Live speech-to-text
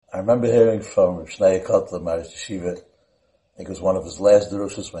remember hearing from Shneur Kotler, Marish Yeshiva, I think it was one of his last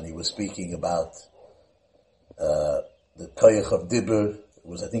drushas when he was speaking about the koyach of Dibur. It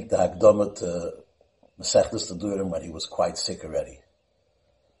was, I think, the Hakdama to Masechtas Nedurim when he was quite sick already.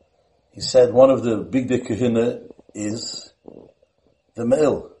 He said one of the big kahuna is the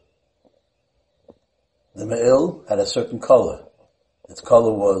me'il. The me'il had a certain color. Its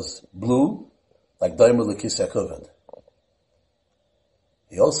color was blue, like Daimel L'Kisei HaKoved.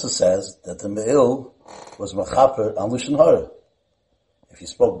 He also says that the me'il was machaper on Lashon Hara. If you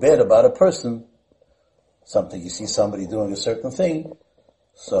spoke bad about a person, something, you see somebody doing a certain thing,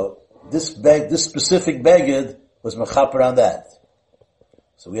 so this specific beged was machaper on that.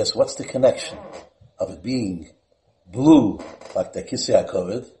 So we ask, what's the connection of it being blue, like the Kisei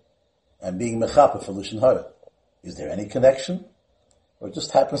HaKoved, and being mechaper for Lashon Hara? Is there any connection? Or it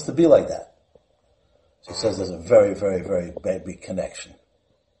just happens to be like that? So he says there's a very, very, very big connection. He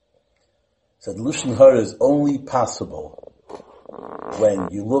said Lashon Hara is only possible when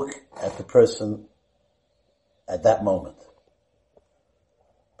you look at the person at that moment.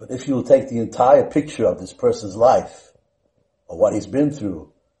 But if you will take the entire picture of this person's life, or what he's been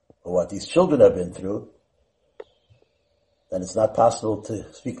through, or what these children have been through, then it's not possible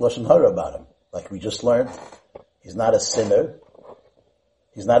to speak Lashon Hara about him. Like we just learned, he's not a sinner.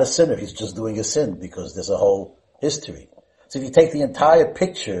 He's not a sinner, he's just doing a sin because there's a whole history. So if you take the entire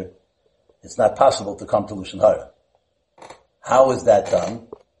picture, it's not possible to come to Lashon Hara. How is that done?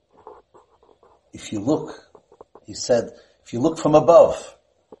 If you look, he said, if you look from above,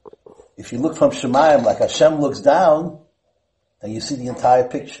 if you look from Shemayim like Hashem looks down, then you see the entire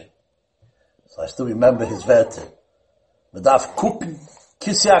picture. So I still remember his verte. Medaf kupen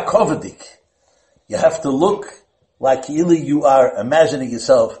kisya kovedik. You have to look like you are imagining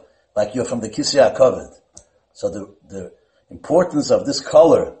yourself like you're from the Kisei HaKoved. So the importance of this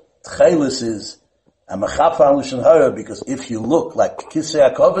color, tchelis, is a mechaper on Lashon Hara, because if you look like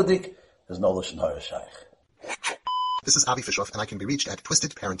Kisei HaKovedik, there's no Lashon Hara shaykh. This is Avi Fishoff, and I can be reached at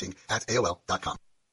twistedparenting@aol.com.